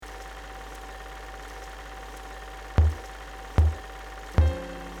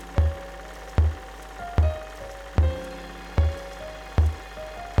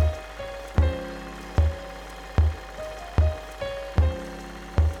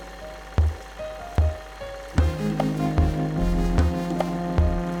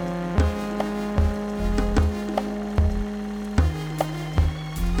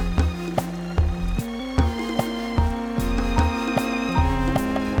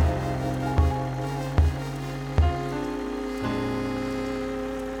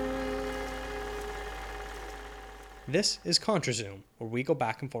This is ContraZoom, where we go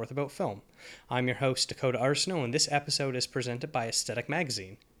back and forth about film. I'm your host, Dakota Arsenault, and this episode is presented by Aesthetic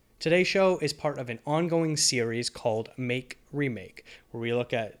Magazine. Today's show is part of an ongoing series called Make Remake, where we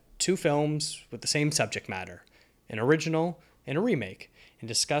look at two films with the same subject matter, an original and a remake, and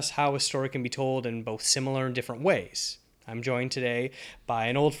discuss how a story can be told in both similar and different ways. I'm joined today by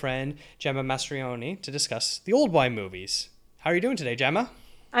an old friend, Gemma Mastrioni, to discuss the Old Boy movies. How are you doing today, Gemma?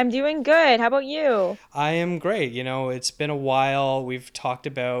 I'm doing good. How about you? I am great. You know, it's been a while. We've talked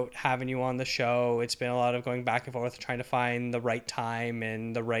about having you on the show. It's been a lot of going back and forth, trying to find the right time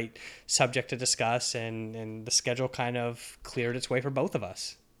and the right subject to discuss, and the schedule kind of cleared its way for both of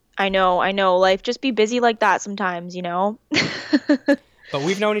us. I know. Life just be busy like that sometimes. But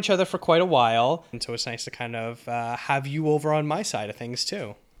we've known each other for quite a while, and so it's nice to kind of have you over on my side of things,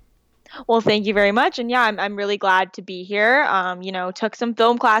 too. Well, thank you very much. And yeah, I'm really glad to be here. Took some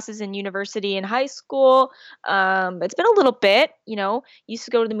film classes in university and high school. It's been a little bit, used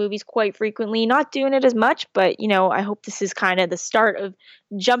to go to the movies quite frequently, not doing it as much, but I hope this is kind of the start of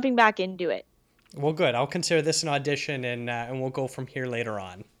jumping back into it. Well, good. I'll consider this an audition, and we'll go from here later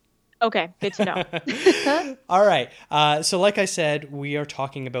on. Okay, good to know. All right. So like I said, we are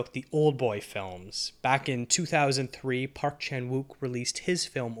talking about the Old Boy films. Back in 2003, Park Chan-wook released his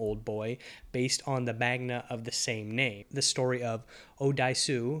film Old Boy, based on the manga of the same name. The story of Oh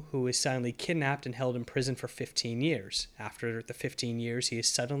Dae-soo, who is suddenly kidnapped and held in prison for 15 years. After the 15 years, he is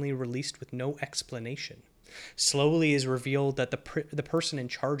suddenly released with no explanation. Slowly is revealed that the person in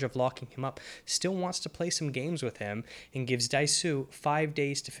charge of locking him up still wants to play some games with him and gives Dae-soo 5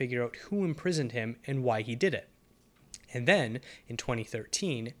 days to figure out who imprisoned him and why he did it. And then, in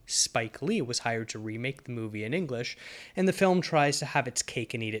 2013, Spike Lee was hired to remake the movie in English, and the film tries to have its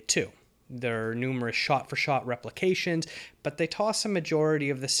cake and eat it too. There are numerous shot-for-shot replications, but they toss a majority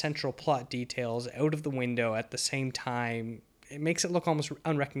of the central plot details out of the window at the same time. It makes it look almost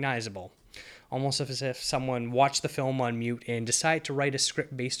unrecognizable. Almost as if someone watched the film on mute and decided to write a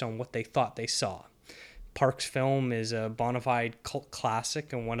script based on what they thought they saw. Park's film is a bona fide cult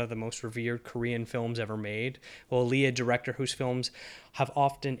classic and one of the most revered Korean films ever made, while Lee, a director whose films have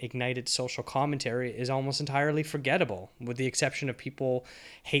often ignited social commentary, is almost entirely forgettable, with the exception of people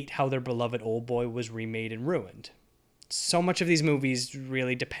hate how their beloved Old Boy was remade and ruined. So much of these movies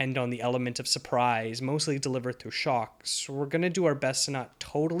really depend on the element of surprise, mostly delivered through shock. So we're going to do our best to not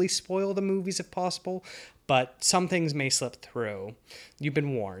totally spoil the movies if possible, but some things may slip through. You've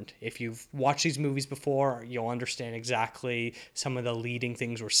been warned. If you've watched these movies before, you'll understand exactly some of the leading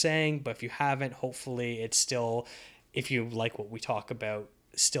things we're saying, but if you haven't, hopefully it's still, if you like what we talk about,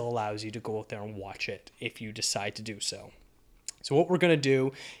 still allows you to go out there and watch it if you decide to do so. So what we're going to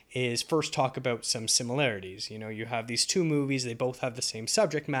do is first talk about some similarities. You have these two movies, they both have the same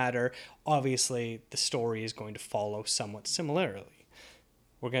subject matter. Obviously, the story is going to follow somewhat similarly.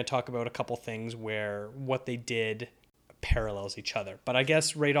 We're going to talk about a couple things where what they did parallels each other. But I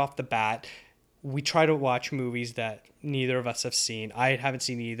guess right off the bat, we try to watch movies that neither of us have seen. I haven't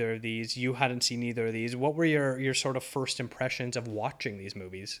seen either of these. You hadn't seen either of these. What were your sort of first impressions of watching these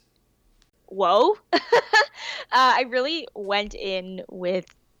movies? Whoa. I really went in with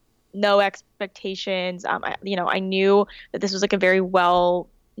no expectations. I knew that this was like a very well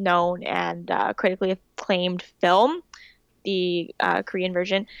known and critically acclaimed film, the Korean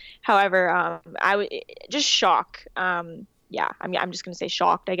version. However, just shock. I'm just gonna say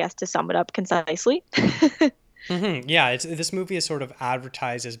shocked, I guess, to sum it up concisely. Mm-hmm. Yeah, this movie is sort of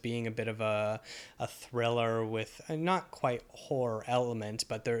advertised as being a bit of a thriller with not quite horror element,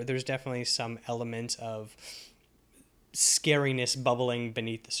 but there's definitely some element of scariness bubbling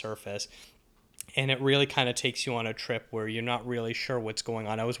beneath the surface. And it really kind of takes you on a trip where you're not really sure what's going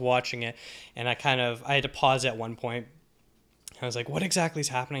on. I was watching it, and I had to pause at one point. I was like, what exactly is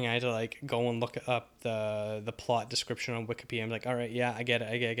happening? I had to go and look up the plot description on Wikipedia. I'm like, all right, yeah, I get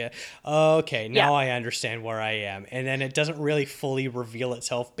it. Okay, now Yeah. I understand where I am. And then it doesn't really fully reveal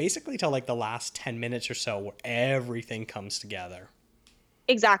itself basically till the last 10 minutes or so where everything comes together.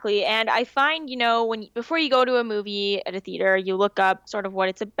 Exactly. And I find, when before you go to a movie at a theater, you look up sort of what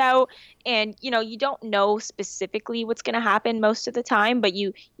it's about and you don't know specifically what's going to happen most of the time, but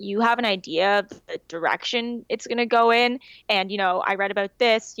you have an idea of the direction it's going to go in. And I read about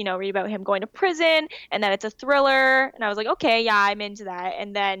this, read about him going to prison and that it's a thriller, and I was like, "Okay, yeah, I'm into that."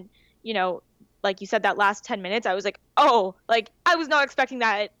 And then, you know, like you said, that last 10 minutes, I was like, "Oh, like I was not expecting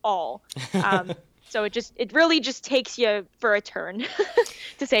that at all." Um so it really just takes you for a turn,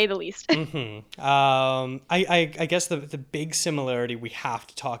 to say the least. Mm-hmm. I guess the big similarity we have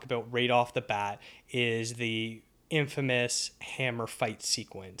to talk about right off the bat is the infamous hammer fight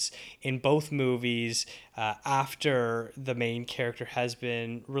sequence. In both movies, after the main character has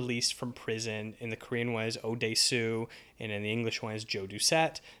been released from prison, in the Korean one is Oh Dae-soo, and in the English one is Joe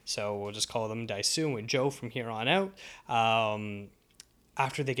Doucette. So we'll just call them Dae-soo and Joe from here on out.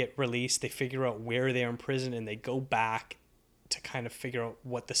 After they get released, they figure out where they're in prison and they go back to kind of figure out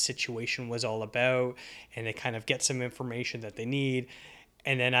what the situation was all about, and they kind of get some information that they need.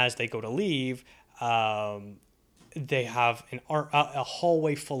 And then as they go to leave, they have a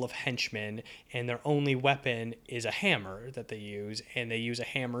hallway full of henchmen, and their only weapon is a hammer that they use, and they use a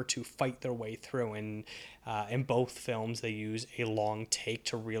hammer to fight their way through. And in both films, they use a long take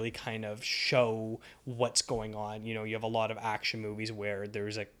to really kind of show what's going on. You know, you have a lot of action movies where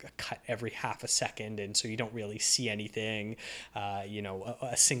there's a cut every half a second, and so you don't really see anything. A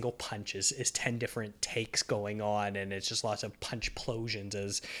single punch is 10 different takes going on, and it's just lots of punch plosions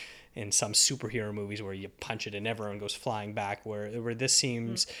as in some superhero movies where you punch it and everyone goes flying back, where this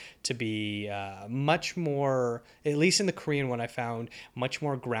seems to be much more, at least in the Korean one I found, much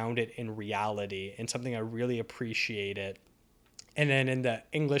more grounded in reality, and something I really appreciated. And then in the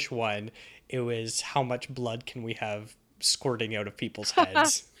English one, it was how much blood can we have squirting out of people's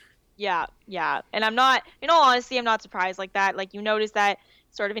heads. Yeah, yeah. And I'm not, in all honesty, I'm not surprised like that. Like you notice that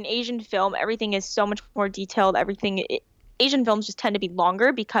sort of in Asian film, everything is so much more detailed. Asian films just tend to be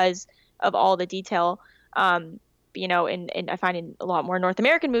longer because of all the detail. And I find in a lot more North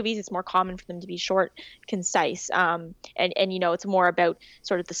American movies, it's more common for them to be short, concise. And it's more about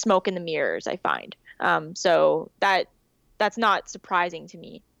sort of the smoke and the mirrors, I find. So that's not surprising to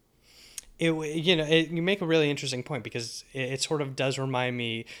me. You make a really interesting point, because it sort of does remind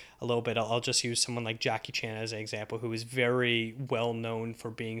me a little bit. I'll just use someone like Jackie Chan as an example, who is very well known for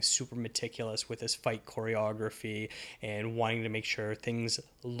being super meticulous with his fight choreography and wanting to make sure things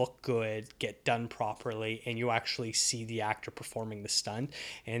look good, get done properly, and you actually see the actor performing the stunt.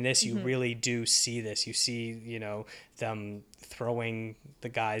 And this, you really do see this. You see, them throwing the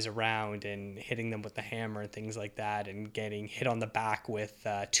guys around and hitting them with the hammer and things like that, and getting hit on the back with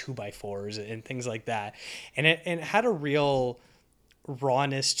 2x4s and things like that. And it had a real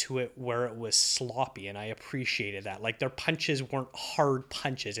rawness to it where it was sloppy, and I appreciated that. Like, their punches weren't hard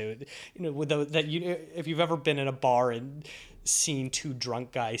punches. If you've ever been in a bar and seen two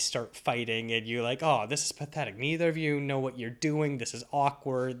drunk guys start fighting, and you're like, oh, this is pathetic. Neither of you know what you're doing. This is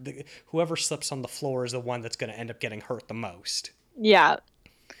awkward. Whoever slips on the floor is the one that's going to end up getting hurt the most. Yeah,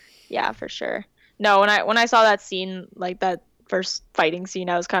 yeah, for sure. No, when I saw that scene, like that first fighting scene,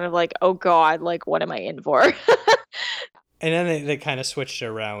 I was kind of like, oh God, like what am I in for? And then they kind of switched it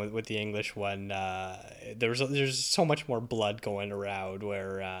around with the English one. There's so much more blood going around,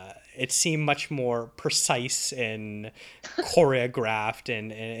 where it seemed much more precise and choreographed,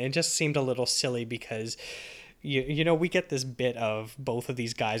 and it just seemed a little silly, because we get this bit of both of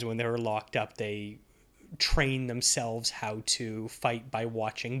these guys when they were locked up. They train themselves how to fight by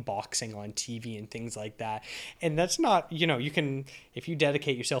watching boxing on TV and things like that. And that's not, you can, if you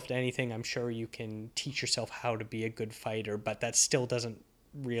dedicate yourself to anything, I'm sure you can teach yourself how to be a good fighter, but that still doesn't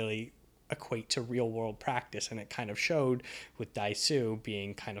really equate to real world practice. And it kind of showed with Dae-soo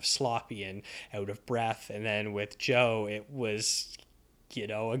being kind of sloppy and out of breath. And then with Joe, it was,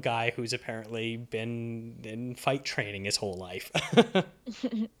 a guy who's apparently been in fight training his whole life.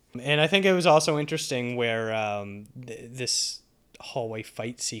 And I think it was also interesting where this hallway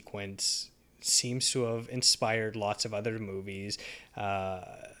fight sequence seems to have inspired lots of other movies.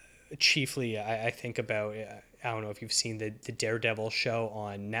 Chiefly, I think about, I don't know if you've seen the Daredevil show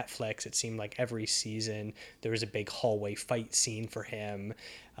on Netflix. It seemed like every season there was a big hallway fight scene for him.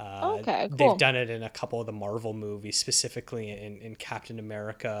 Okay, cool. They've done it in a couple of the Marvel movies, specifically in Captain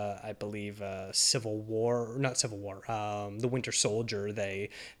America, I believe, The Winter Soldier. They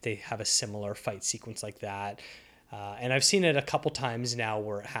have a similar fight sequence like that. And I've seen it a couple times now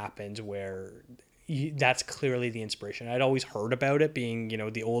where it happens, where that's clearly the inspiration. I'd always heard about it being,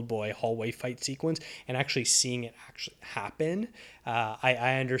 the Old Boy hallway fight sequence, and actually seeing it actually happen.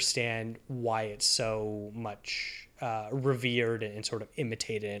 I understand why it's so much revered and sort of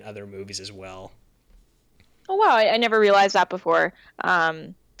imitated in other movies as well. Oh wow, I never realized that before.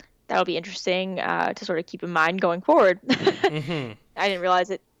 That'll be interesting to sort of keep in mind going forward. Mm-hmm. I didn't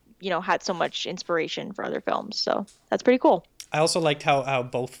realize it, had so much inspiration for other films. So that's pretty cool. I also liked how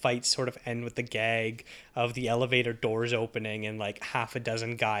both fights sort of end with the gag of the elevator doors opening and like half a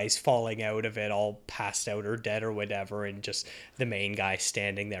dozen guys falling out of it, all passed out or dead or whatever, and just the main guy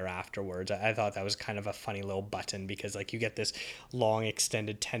standing there afterwards. I thought that was kind of a funny little button, because like you get this long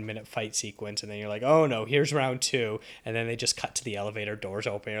extended 10-minute fight sequence, and then you're like, oh no, here's round two, and then they just cut to the elevator doors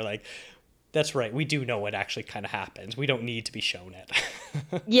open. You're like, That's right. We do know what actually kind of happens. We don't need to be shown it.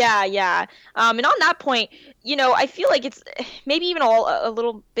 Yeah, yeah. And on that point, I feel like it's maybe even a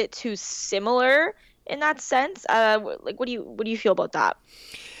little bit too similar in that sense. Like, what do you feel about that?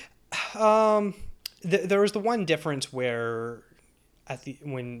 um, there was the one difference where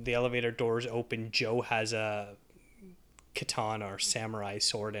when the elevator doors open, Joe has a katana or samurai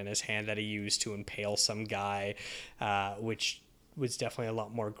sword in his hand that he used to impale some guy, which was definitely a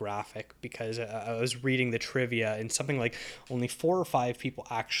lot more graphic because I was reading the trivia and something like only 4 or 5 people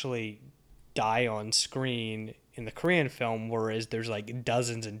actually die on screen in the Korean film, whereas there's like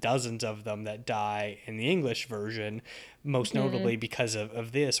dozens and dozens of them that die in the English version, most Hmm. notably because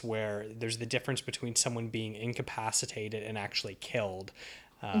of this, where there's the difference between someone being incapacitated and actually killed.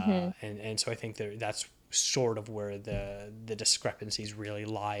 Hmm. And so I think that's sort of where the discrepancies really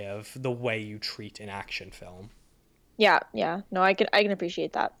lie of the way you treat an action film. Yeah, yeah. No, I can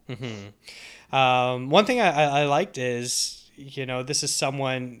appreciate that. One thing I liked is, this is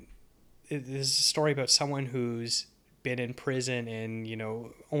this is a story about someone who's been in prison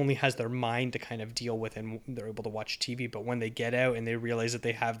and only has their mind to kind of deal with, and they're able to watch TV, but when they get out and they realize that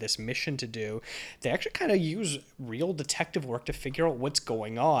they have this mission to do, they actually kind of use real detective work to figure out what's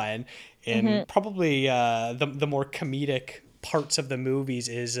going on. Hmm. And probably the more comedic parts of the movies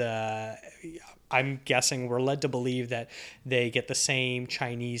is I'm guessing we're led to believe that they get the same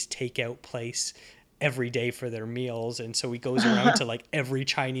Chinese takeout place every day for their meals, and so he goes around to like every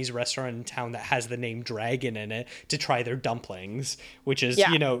Chinese restaurant in town that has the name Dragon in it to try their dumplings, which is,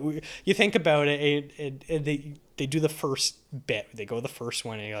 Yeah. you think about it, and they do the first bit, they go the first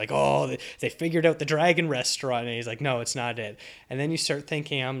one and you're like, oh, they figured out the Dragon restaurant, and he's like, no, it's not it. And then you start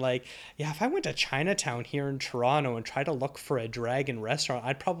thinking, I'm like, yeah, if I went to Chinatown here in Toronto and tried to look for a Dragon restaurant,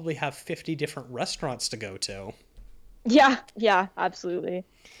 I'd probably have 50 different restaurants to go to. Yeah, yeah, absolutely.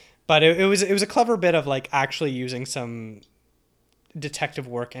 But it was a clever bit of like actually using some detective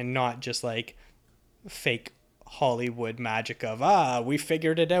work and not just like fake Hollywood magic of we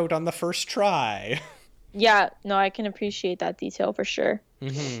figured it out on the first try. Yeah, no, I can appreciate that detail for sure.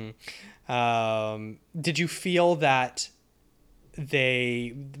 Did you feel that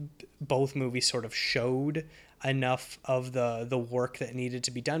they both movies sort of showed enough of the work that needed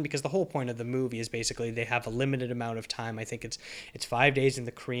to be done, because the whole point of the movie is basically they have a limited amount of time. I think it's 5 days in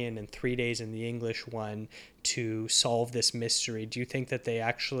the Korean and 3 days in the English one to solve this mystery. Do you think that they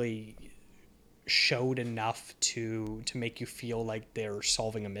actually showed enough to make you feel like they're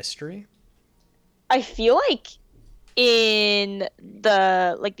solving a mystery? I feel like in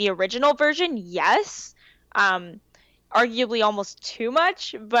the original version, yes. Um, Arguably almost too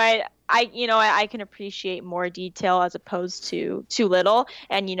much, but I can appreciate more detail as opposed to too little.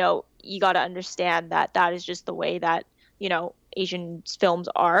 And you got to understand that that is just the way that Asian films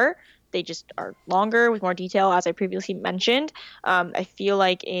are. They just are longer with more detail, as I previously mentioned. I feel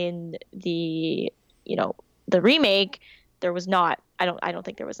like in you know the remake, there was not. I don't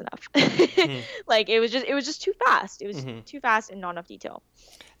think there was enough. Like it was just too fast. It was too fast and not enough detail.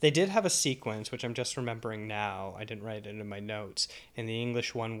 They did have a sequence, which I'm just remembering now. I didn't write it in my notes. In the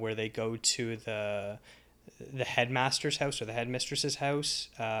English one, where they go to the headmaster's house or the headmistress's house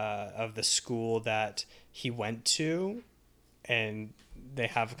of the school that he went to, and they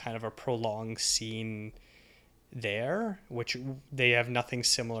have kind of a prolonged scene there, which they have nothing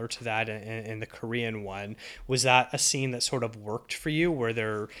similar to that in the Korean one. Was that a scene that sort of worked for you,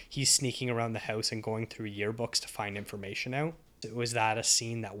 where he's sneaking around the house and going through yearbooks to find information out? Was that a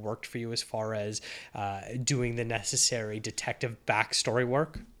scene that worked for you as far as doing the necessary detective backstory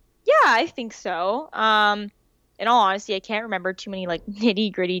work? Yeah, I think so. In all honesty, I can't remember too many like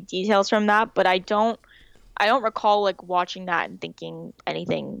nitty-gritty details from that, but I don't recall like watching that and thinking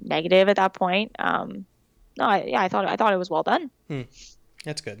anything negative at that point. No, yeah, I thought it was well done.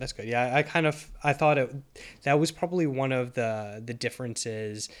 That's good. That's good. Yeah, I thought that was probably one of the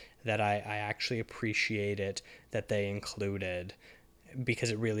differences that I actually appreciated that they included, because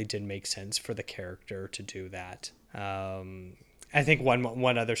it really did make sense for the character to do that. I think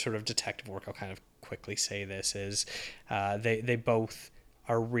one other sort of detective work, I'll kind of quickly say this, is they both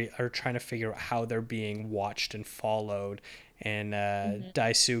are trying to figure out how they're being watched and followed. And Hmm.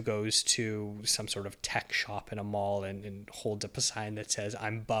 Daisu goes to some sort of tech shop in a mall and holds up a sign that says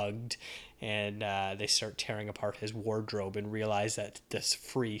 "I'm bugged," and they start tearing apart his wardrobe and realize that this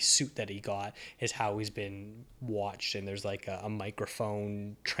free suit that he got is how he's been watched. And there's like a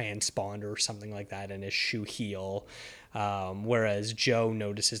microphone transponder or something like that in his shoe heel. Whereas Joe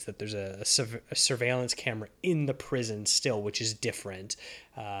notices that there's a surveillance camera in the prison still, which is different.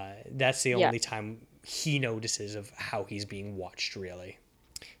 That's the Yeah. only time he notices of how he's being watched, really.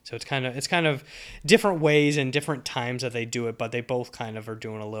 So it's kind of different ways and different times that they do it, but they both kind of are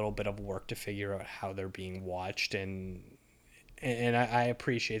doing a little bit of work to figure out how they're being watched, and I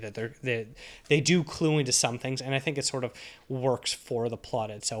appreciate that they do clue into some things, and I think it sort of works for the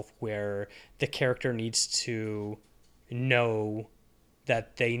plot itself, where the character needs to know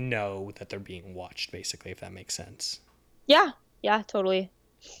that they're being watched, basically, if that makes sense. Yeah, totally.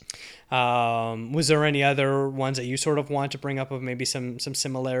 Was there any other ones that you sort of want to bring up of maybe some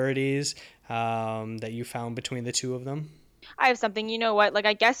similarities that you found between the two of them? I have something, you know what? Like,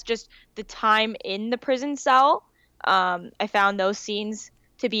 I guess just the time in the prison cell. I found those scenes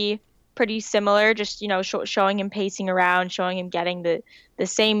to be pretty similar. Just, showing him pacing around, showing him getting the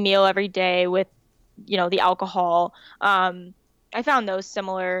same meal every day with, the alcohol. I found those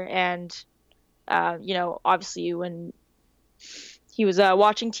similar, and obviously when he was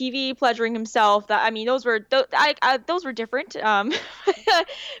watching TV, pleasuring himself. That, I mean, those were different.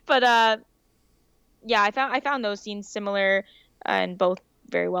 But yeah, I found those scenes similar and both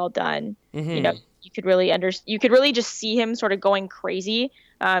very well done. Mm-hmm. You could really just see him sort of going crazy.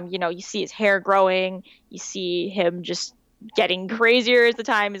 You see his hair growing, you see him just getting crazier as the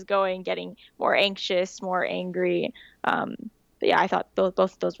time is going, getting more anxious, more angry. But yeah, I thought both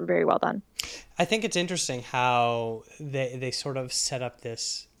of those were very well done. I think it's interesting how they sort of set up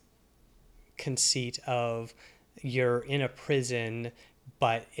this conceit of you're in a prison,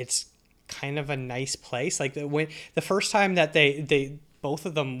 but it's kind of a nice place. Like when the first time that they both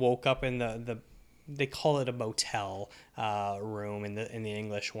of them woke up in the they call it a motel room in the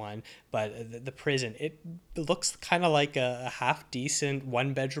English one, but the prison, it looks kind of like a half decent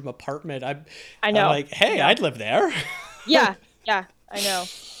 1-bedroom apartment. I know. I'm like, hey, I'd live there. Yeah, I know.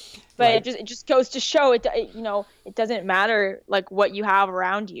 But Right. it just goes to show it doesn't matter like what you have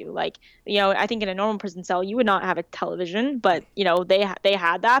around you. Like, I think in a normal prison cell you would not have a television, but they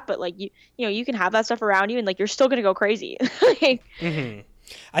had that. But like you can have that stuff around you, and like you're still gonna go crazy. Like, Mm-hmm.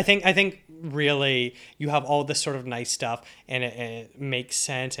 I think really you have all this sort of nice stuff, and it makes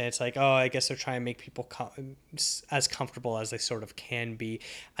sense, and it's like, oh, I guess they're trying to make people as comfortable as they sort of can be,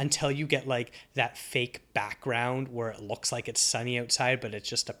 until you get like that fake background where it looks like it's sunny outside, but it's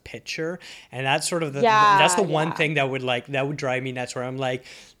just a picture, and that's sort of that's the one thing that would drive me nuts, where I'm like,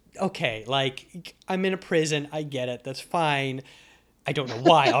 okay, like I'm in a prison, I get it, that's fine. I don't know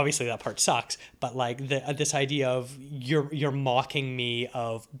why. Obviously, that part sucks. But like this idea of you're mocking me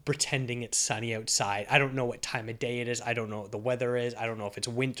of pretending it's sunny outside. I don't know what time of day it is. I don't know what the weather is. I don't know if it's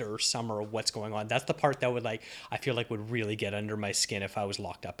winter or summer or what's going on. That's the part that I feel like would really get under my skin if I was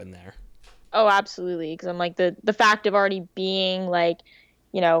locked up in there. oh, absolutely. Because I'm like the fact of already being like,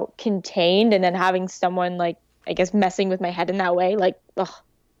 contained, and then having someone like, I guess, messing with my head in that way, like, ugh,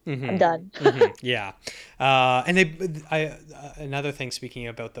 I'm Mm-hmm. done. Mm-hmm. Yeah. Another thing, speaking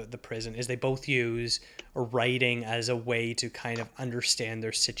about the prison, is they both use writing as a way to kind of understand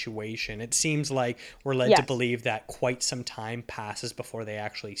their situation. It seems like we're led to Yes. believe that quite some time passes before they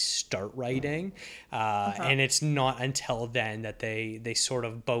actually start writing. Uh-huh. And it's not until then that they sort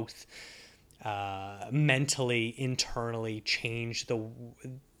of both mentally, internally change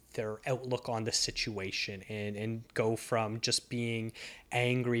their outlook on the situation, and go from just being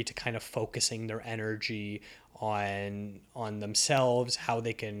angry to kind of focusing their energy on themselves, how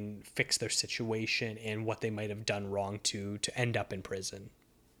they can fix their situation, and what they might have done wrong to end up in prison.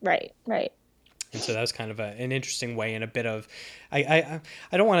 Right. Right. And so that was kind of an interesting way, and a bit of, I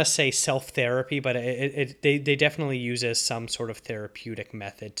don't want to say self-therapy, but they definitely use as some sort of therapeutic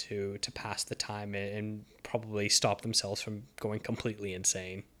method to pass the time, and probably stop themselves from going completely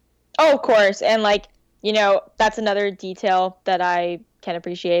insane. Oh, of course. And like, that's another detail that I can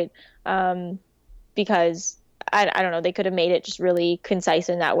appreciate. Because I don't know, they could have made it just really concise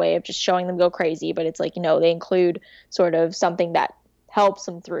in that way of just showing them go crazy, but it's like, they include sort of something that helps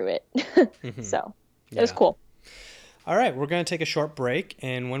them through it. Mm-hmm. So it was Yeah. cool. All right, we're going to take a short break,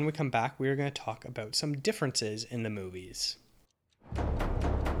 and when we come back, we're going to talk about some differences in the movies.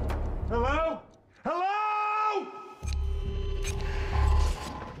 Hello? Hello?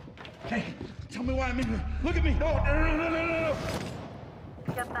 Hey, tell me why I'm in here. Look at me. No.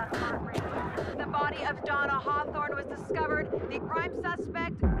 Get that heart rate. The body of Donna Hawthorne was discovered. The prime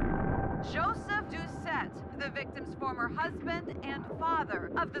suspect, Joseph Doucette, the victim's former husband and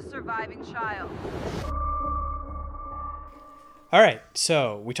father of the surviving child. All right,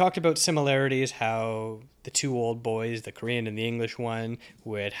 so we talked about similarities, how the two old boys, the Korean and the English one,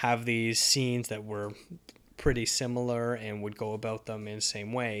 would have these scenes that were pretty similar and would go about them in the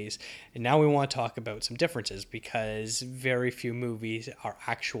same ways. And now we want to talk about some differences, because very few movies are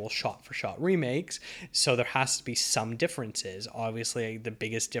actual shot-for-shot remakes, so there has to be some differences. Obviously, the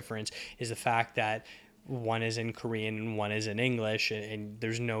biggest difference is the fact that one is in Korean and one is in English, and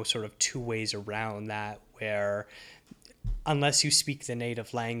there's no sort of two ways around that, where unless you speak the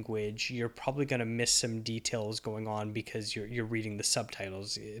native language, you're probably going to miss some details going on because you're reading the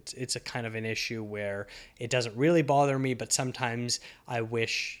subtitles. It's a kind of an issue where it doesn't really bother me, but sometimes I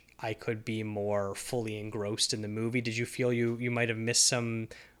wish I could be more fully engrossed in the movie. Did you feel you might have missed some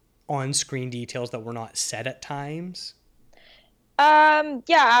on-screen details that were not said at times? Yeah,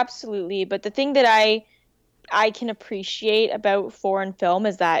 absolutely. But the thing that I can appreciate about foreign film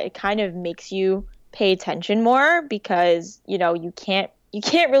is that it kind of makes you pay attention more, because you can't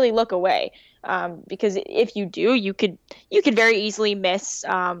really look away, because if you do, you could very easily miss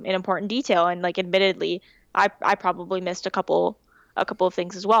an important detail. And like, admittedly, I probably missed a couple of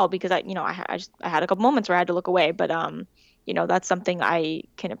things as well, because I had a couple moments where I had to look away. But that's something I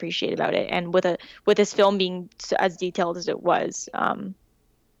can appreciate about it. And with this film being as detailed as it was,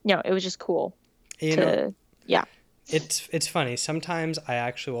 it was just cool yeah. It's funny. Sometimes I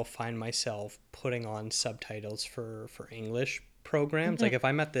actually will find myself putting on subtitles for English programs. Mm-hmm. Like if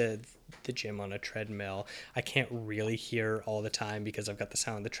I'm at the gym on a treadmill, I can't really hear all the time because I've got the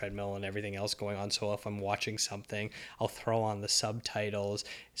sound of the treadmill and everything else going on. So if I'm watching something, I'll throw on the subtitles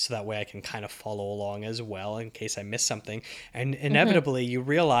so that way I can kind of follow along as well in case I miss something. And inevitably you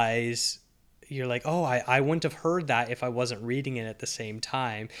realize, you're like, oh, I wouldn't have heard that if I wasn't reading it at the same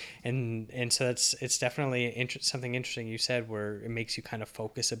time. And so it's definitely something interesting you said, where it makes you kind of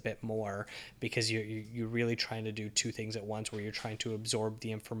focus a bit more, because you're really trying to do two things at once, where you're trying to absorb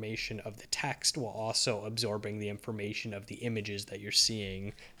the information of the text while also absorbing the information of the images that you're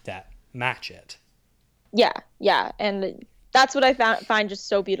seeing that match it. Yeah. And that's what I find just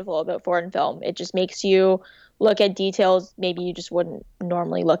so beautiful about foreign film. It just makes you look at details maybe you just wouldn't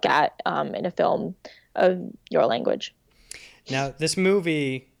normally look at in a film of your language. Now, this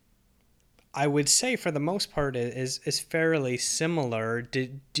movie, I would say for the most part, is fairly similar.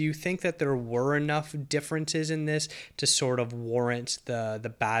 Do you think that there were enough differences in this to sort of warrant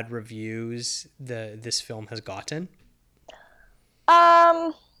the bad reviews this film has gotten?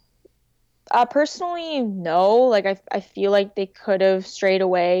 Personally, no. Like, I feel like they could have strayed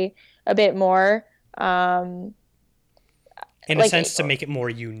away a bit more. In a sense, to make it more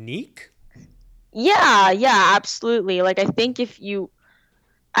unique? Yeah, absolutely. Like, I think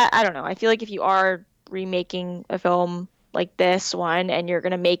I don't know, I feel like if you are remaking a film like this one and you're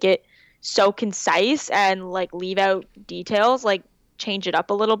gonna make it so concise and like leave out details, like change it up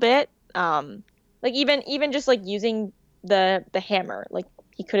a little bit. Like even just like using the hammer, like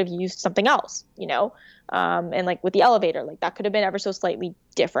he could have used something else, and like with the elevator, like that could have been ever so slightly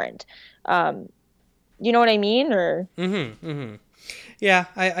different. You know what I mean? Or Yeah,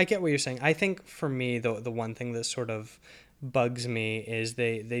 I get what you're saying. I think for me, the one thing that sort of bugs me is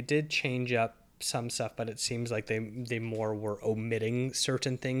they did change up some stuff, but it seems like they more were omitting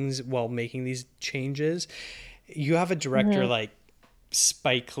certain things while making these changes. You have a director like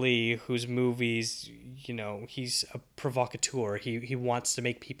Spike Lee, whose movies, he's a provocateur. He wants to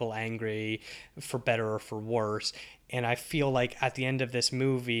make people angry, for better or for worse. And I feel like at the end of this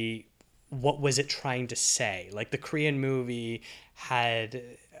movie, what was it trying to say? Like the Korean movie had,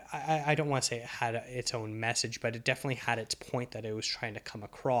 I don't want to say it had its own message, but it definitely had its point that it was trying to come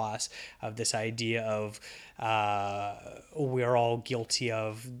across, of this idea of we're all guilty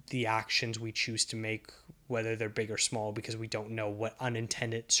of the actions we choose to make, whether they're big or small, because we don't know what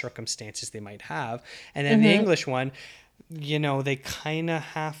unintended circumstances they might have. And then the English one, they kind of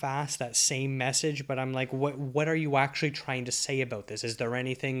half-assed that same message, but I'm like, what are you actually trying to say about this? Is there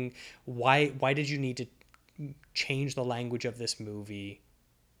anything, why did you need to change the language of this movie?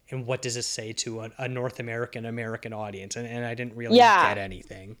 And what does it say to a North American audience? And I didn't really get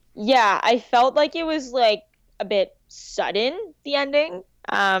anything. Yeah, I felt like it was like a bit sudden, the ending.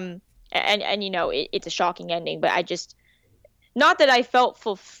 And it's a shocking ending, but I just, not that I felt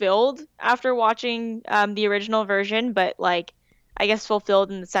fulfilled after watching the original version, but like, I guess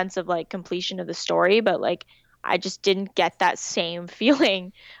fulfilled in the sense of like completion of the story, but like I just didn't get that same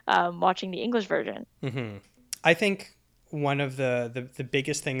feeling watching the English version. Mm-hmm. I think one of the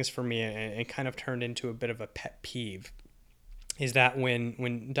biggest things for me, and it kind of turned into a bit of a pet peeve, is that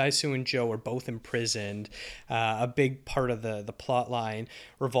when Dae-soo and Jo are both imprisoned, a big part of the plot line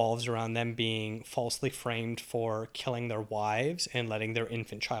revolves around them being falsely framed for killing their wives and letting their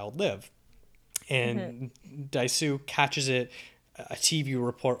infant child live. And Dae-soo catches it a TV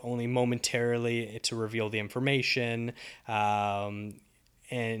report only momentarily to reveal the information.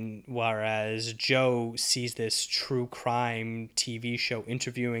 And whereas Joe sees this true crime TV show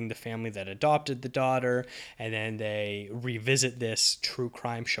interviewing the family that adopted the daughter, and then they revisit this true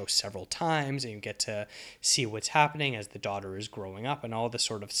crime show several times, and you get to see what's happening as the daughter is growing up and all this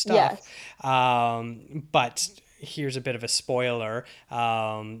sort of stuff. But here's a bit of a spoiler.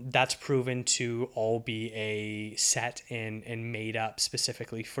 That's proven to all be a set and made up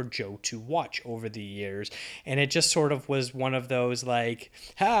specifically for Joe to watch over the years. And it just sort of was one of those like,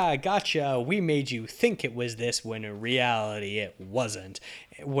 gotcha, we made you think it was this when in reality it wasn't.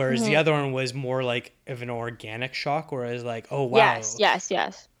 Whereas the other one was more like of an organic shock, whereas like, oh wow.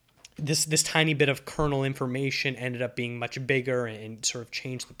 Yes. This tiny bit of kernel information ended up being much bigger and sort of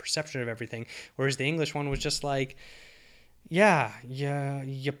changed the perception of everything. Whereas the English one was just like,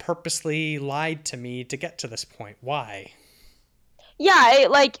 you purposely lied to me to get to this point. Why? Yeah,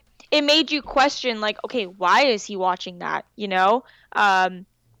 it made you question, like, okay, why is he watching that? And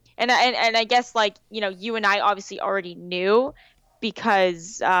I guess, like, you and I obviously already knew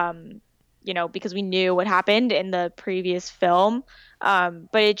because because we knew what happened in the previous film. But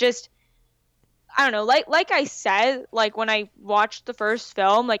it just, I don't know, like I said, like when I watched the first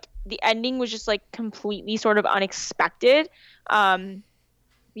film, like the ending was just like completely sort of unexpected. But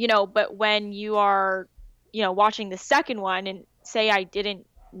when you are, watching the second one, and say I didn't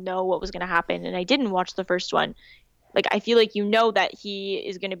know what was going to happen and I didn't watch the first one, like I feel like that he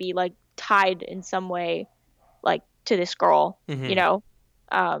is going to be like tied in some way, like to this girl,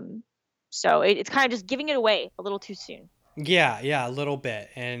 so it's kind of just giving it away a little too soon. Yeah, a little bit,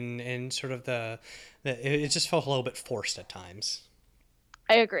 and sort of it just felt a little bit forced at times.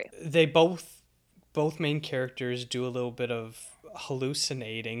 I agree. They both main characters do a little bit of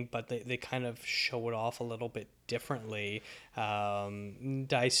hallucinating, but they kind of show it off a little bit differently.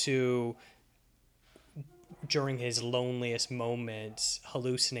 Daisu, during his loneliest moments,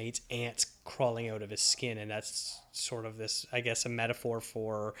 hallucinates ants crawling out of his skin, and that's sort of this, I guess, a metaphor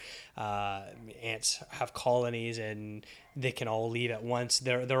for ants have colonies and they can all leave at once.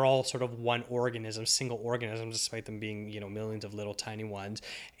 They're all sort of one organism, single organisms, despite them being millions of little tiny ones,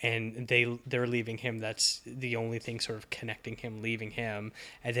 and they're leaving him. That's the only thing sort of connecting him, leaving him,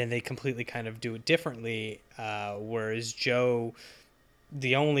 and then they completely kind of do it differently. Whereas Joe,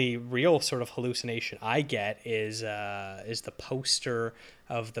 the only real sort of hallucination I get is the poster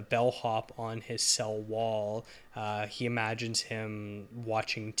of the bellhop on his cell wall. He imagines him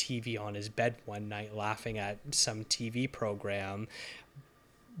watching TV on his bed one night, laughing at some TV program.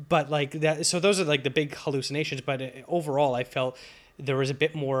 But like that, so those are like the big hallucinations. But overall, I felt there was a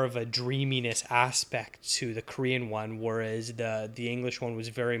bit more of a dreaminess aspect to the Korean one, whereas the English one was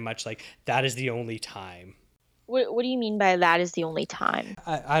very much like that is the only time. What do you mean by that is the only time?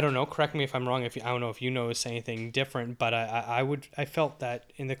 I don't know. Correct me if I'm wrong. I don't know if you noticed anything different, but I felt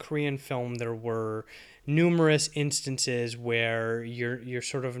that in the Korean film there were numerous instances where you're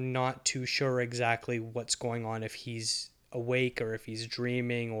sort of not too sure exactly what's going on, if he's awake or if he's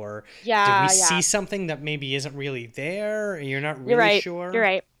dreaming, or did we see something that maybe isn't really there and you're not really sure. You're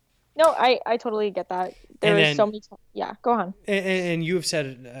right. No, I totally get that. There was so many. Yeah, go on. And you have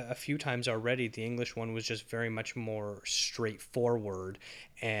said a few times already, the English one was just very much more straightforward.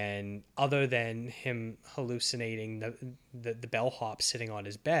 And other than him hallucinating the bellhop sitting on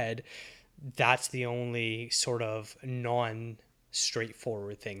his bed, that's the only sort of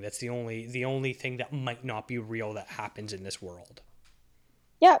non-straightforward thing. That's the only thing that might not be real that happens in this world.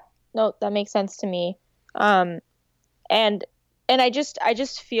 Yeah, no, that makes sense to me. And I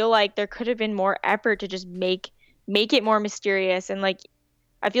just feel like there could have been more effort to just make it more mysterious, and like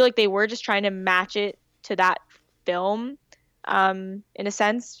I feel like they were just trying to match it to that film, in a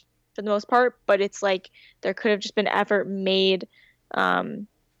sense, for the most part. But it's like there could have just been effort made in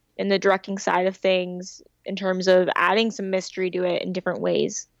the directing side of things in terms of adding some mystery to it in different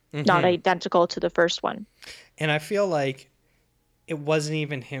ways, not identical to the first one. And I feel like it wasn't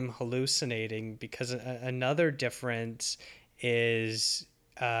even him hallucinating, because another difference is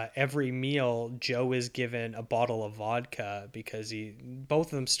every meal Joe is given a bottle of vodka, because both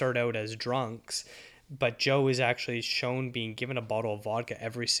of them start out as drunks, but Joe is actually shown being given a bottle of vodka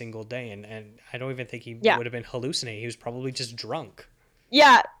every single day, and I don't even think he would have been hallucinating. He was probably just drunk.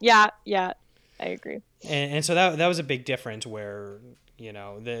 Yeah, I agree. And so that was a big difference, where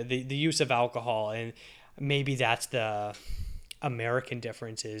the use of alcohol, and maybe that's the American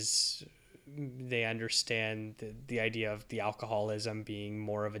difference, is they understand the idea of the alcoholism being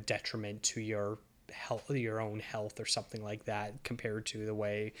more of a detriment to your health, your own health, or something like that, compared to the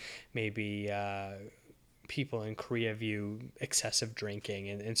way maybe people in Korea view excessive drinking.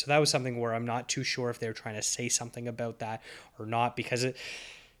 And so that was something where I'm not too sure if they were trying to say something about that or not, because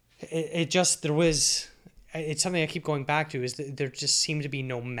it's something I keep going back to, is that there just seemed to be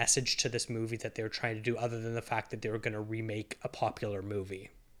no message to this movie that they were trying to do, other than the fact that they were going to remake a popular movie.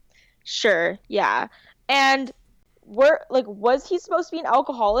 Sure, yeah. And was he supposed to be an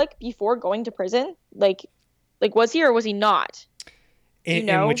alcoholic before going to prison? Like was he or was he not?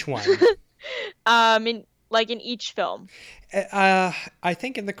 In which one? In each film. I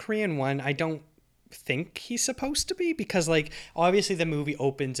think in the Korean one, I don't think he's supposed to be, because like obviously the movie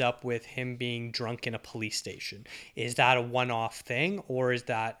opens up with him being drunk in a police station. Is that a one-off thing, or is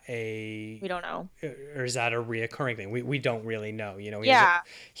that we don't know, or is that a reoccurring thing? We don't really know, you know.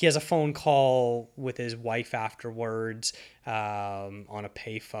 He has a phone call with his wife afterwards on a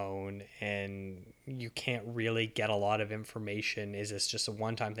payphone, and you can't really get a lot of information. Is this just a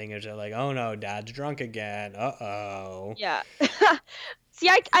one-time thing, or is it like, oh no, dad's drunk again, uh-oh? Yeah. See,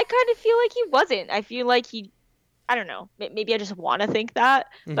 I kind of feel like he wasn't. I feel like I don't know, maybe I just want to think that,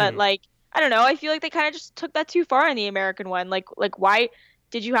 but like, I don't know, I feel like they kind of just took that too far in the American one. Like why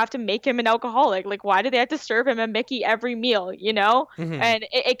did you have to make him an alcoholic? Like, why did they have to serve him a Mickey every meal, you know? And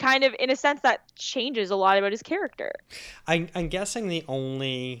it kind of, in a sense, that changes a lot about his character. I'm guessing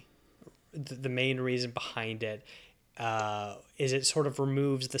the main reason behind it is it sort of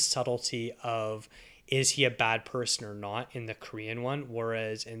removes the subtlety of, is he a bad person or not, in the Korean one,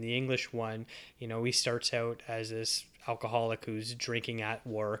 whereas in the English one, you know, he starts out as this alcoholic who's drinking at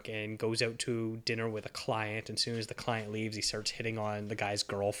work and goes out to dinner with a client, and as soon as the client leaves, he starts hitting on the guy's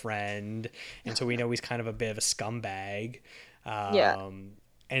girlfriend, and so we know he's kind of a bit of a scumbag.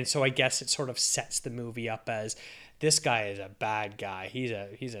 And so I guess it sort of sets the movie up as, this guy is a bad guy. He's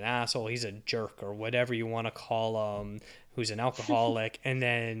an asshole. He's a jerk, or whatever you want to call him, who's an alcoholic. And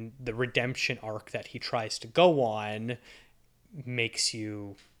then the redemption arc that he tries to go on makes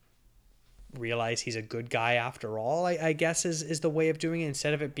you realize he's a good guy after all, I guess is the way of doing it.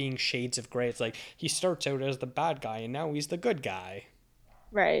 Instead of it being shades of gray, it's like he starts out as the bad guy and now he's the good guy.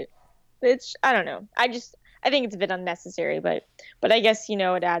 Right. I don't know. I think it's a bit unnecessary, but I guess, you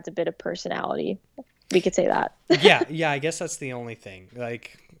know, it adds a bit of personality. We could say that. yeah, I guess that's the only thing.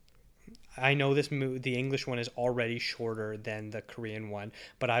 Like, I know the English one is already shorter than the Korean one,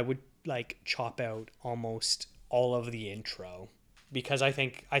 but I would like chop out almost all of the intro, because I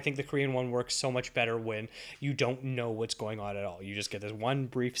think the Korean one works so much better when you don't know what's going on at all. You just get this one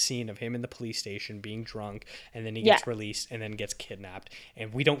brief scene of him in the police station being drunk, and then he gets released and then gets kidnapped.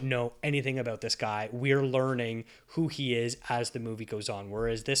 And we don't know anything about this guy. We're learning who he is as the movie goes on.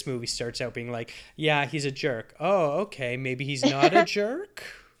 Whereas this movie starts out being like, yeah, he's a jerk. Oh, okay, maybe he's not a jerk.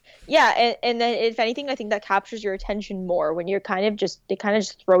 Yeah, and then if anything, I think that captures your attention more when they kind of just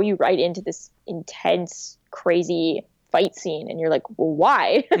throw you right into this intense, crazy fight scene, and you're like, well,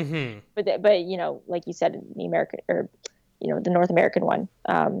 why? But you know, like you said, in the American, or you know, the North American one,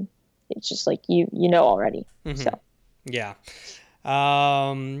 it's just like you know already. So yeah.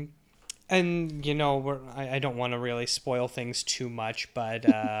 And you know, I don't want to really spoil things too much, but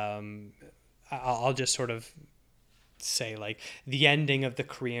I'll just sort of say, like, the ending of the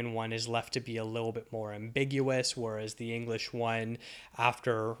Korean one is left to be a little bit more ambiguous, whereas the English one,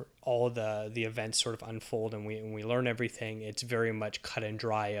 after all the events sort of unfold and we learn everything, it's very much cut and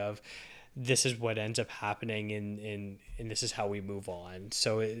dry of, this is what ends up happening and this is how we move on.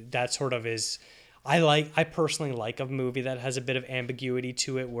 So that sort of is, I personally like a movie that has a bit of ambiguity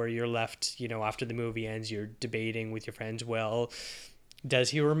to it, where you're left, you know, after the movie ends, you're debating with your friends, well,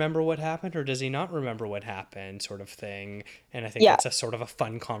 does he remember what happened or does he not remember what happened, sort of thing. And I think that's a sort of a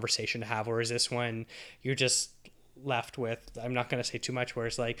fun conversation to have. Whereas this one, you're just left with, I'm not going to say too much, where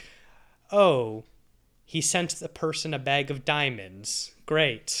it's like, oh, he sent the person a bag of diamonds.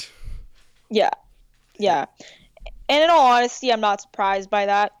 Great. Yeah. And in all honesty, I'm not surprised by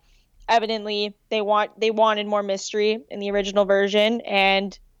that. Evidently, they wanted more mystery in the original version,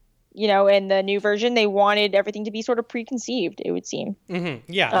 and you know, in the new version, they wanted everything to be sort of preconceived, it would seem.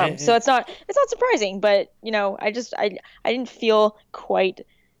 Yeah. So it's not surprising, but you know, I didn't feel quite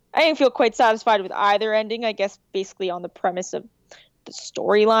satisfied with either ending. I guess basically on the premise of the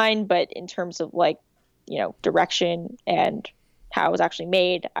storyline, but in terms of, like, you know, direction and how it was actually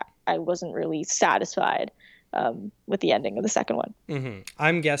made, I wasn't really satisfied with the ending of the second one.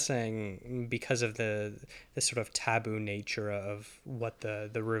 I'm guessing because of the sort of taboo nature of what the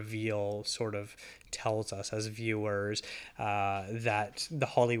reveal sort of tells us as viewers, that the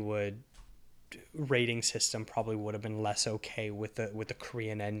Hollywood rating system probably would have been less okay with the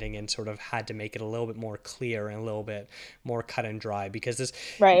Korean ending, and sort of had to make it a little bit more clear and a little bit more cut and dry, because this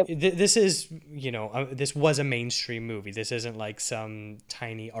is, this was a mainstream movie. This isn't like some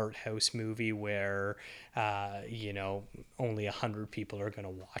tiny art house movie where only 100 people are going to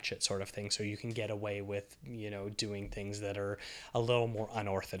watch it, sort of thing. So you can get away with doing things that are a little more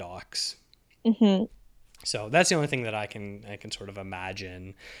unorthodox. So that's the only thing that I can sort of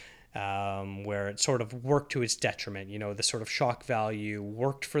imagine, where it sort of worked to its detriment. The sort of shock value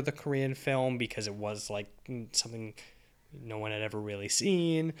worked for the Korean film because it was like something no one had ever really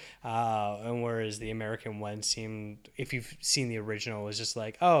seen, and whereas the American one seemed, if you've seen the original, was just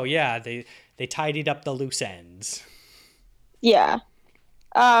like, oh yeah, they tidied up the loose ends. Yeah.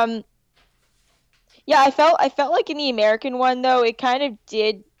 I felt like in the American one, though, it kind of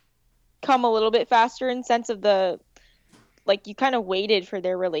did come a little bit faster in sense of the, like, you kind of waited for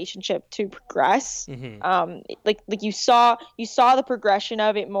their relationship to progress. Like you saw the progression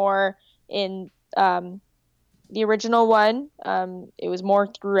of it more in the original one. It was more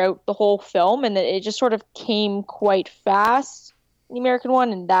throughout the whole film, and it just sort of came quite fast in the American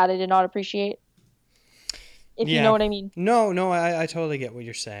one, and that I did not appreciate. If you know what I mean. No, I totally get what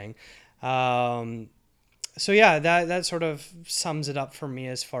you're saying. So yeah, that sort of sums it up for me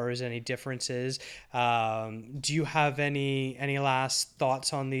as far as any differences. Do you have any last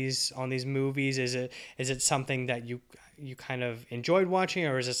thoughts on these movies? Is it something that you kind of enjoyed watching,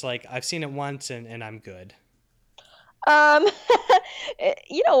 or is this like, I've seen it once and I'm good?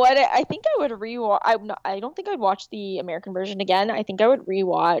 You know what? I think I would rewatch. I don't think I'd watch the American version again. I think I would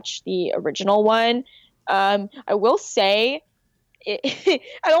rewatch the original one. I will say, I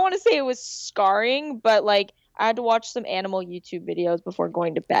don't want to say it was scarring, but like I had to watch some animal YouTube videos before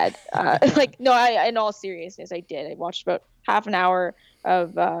going to bed. In all seriousness, I did. I watched about half an hour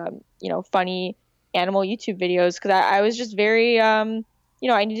of funny animal YouTube videos because I was just very I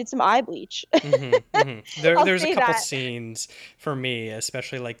needed some eye bleach. There's a couple scenes for me,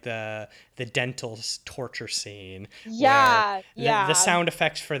 especially like the dental torture scene. Yeah. The sound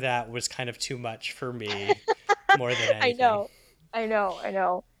effects for that was kind of too much for me, more than anything. I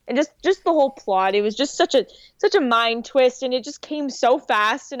know. And just the whole plot, it was just such a mind twist, and it just came so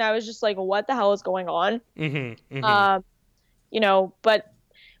fast, and I was just like, what the hell is going on? But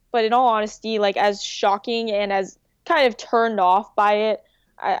in all honesty, like, as shocking and as kind of turned off by it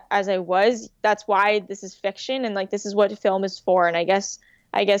as I was, that's why this is fiction, and like this is what film is for. And I guess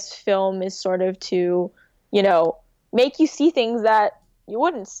film is sort of to, make you see things that you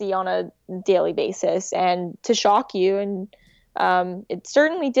wouldn't see on a daily basis, and to shock you, and it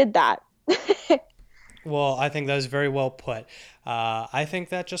certainly did that. Well, I think that was very well put. I think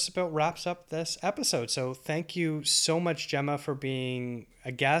that just about wraps up this episode. So thank you so much, Gemma, for being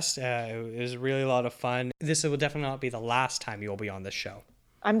a guest. It was really a lot of fun. This will definitely not be the last time you'll be on this show.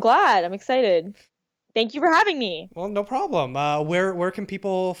 I'm glad. I'm excited. Thank you for having me. Well, no problem. Where can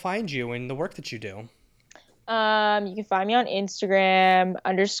people find you and the work that you do? You can find me on Instagram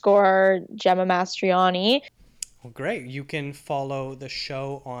 _Gemma Mastriani. Well, great. You can follow the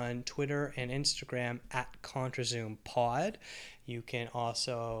show on Twitter and Instagram at ContraZoomPod. You can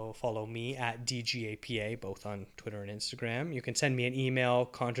also follow me at DGAPA, both on Twitter and Instagram. You can send me an email,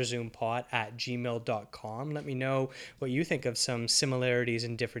 ContraZoomPod@gmail.com. Let me know what you think of some similarities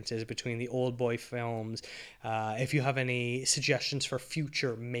and differences between the Old Boy films. If you have any suggestions for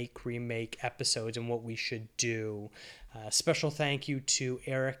future remake episodes and what we should do. Special thank you to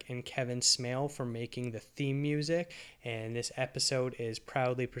Eric and Kevin Smale for making the theme music. And this episode is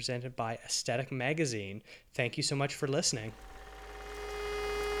proudly presented by Aesthetic Magazine. Thank you so much for listening.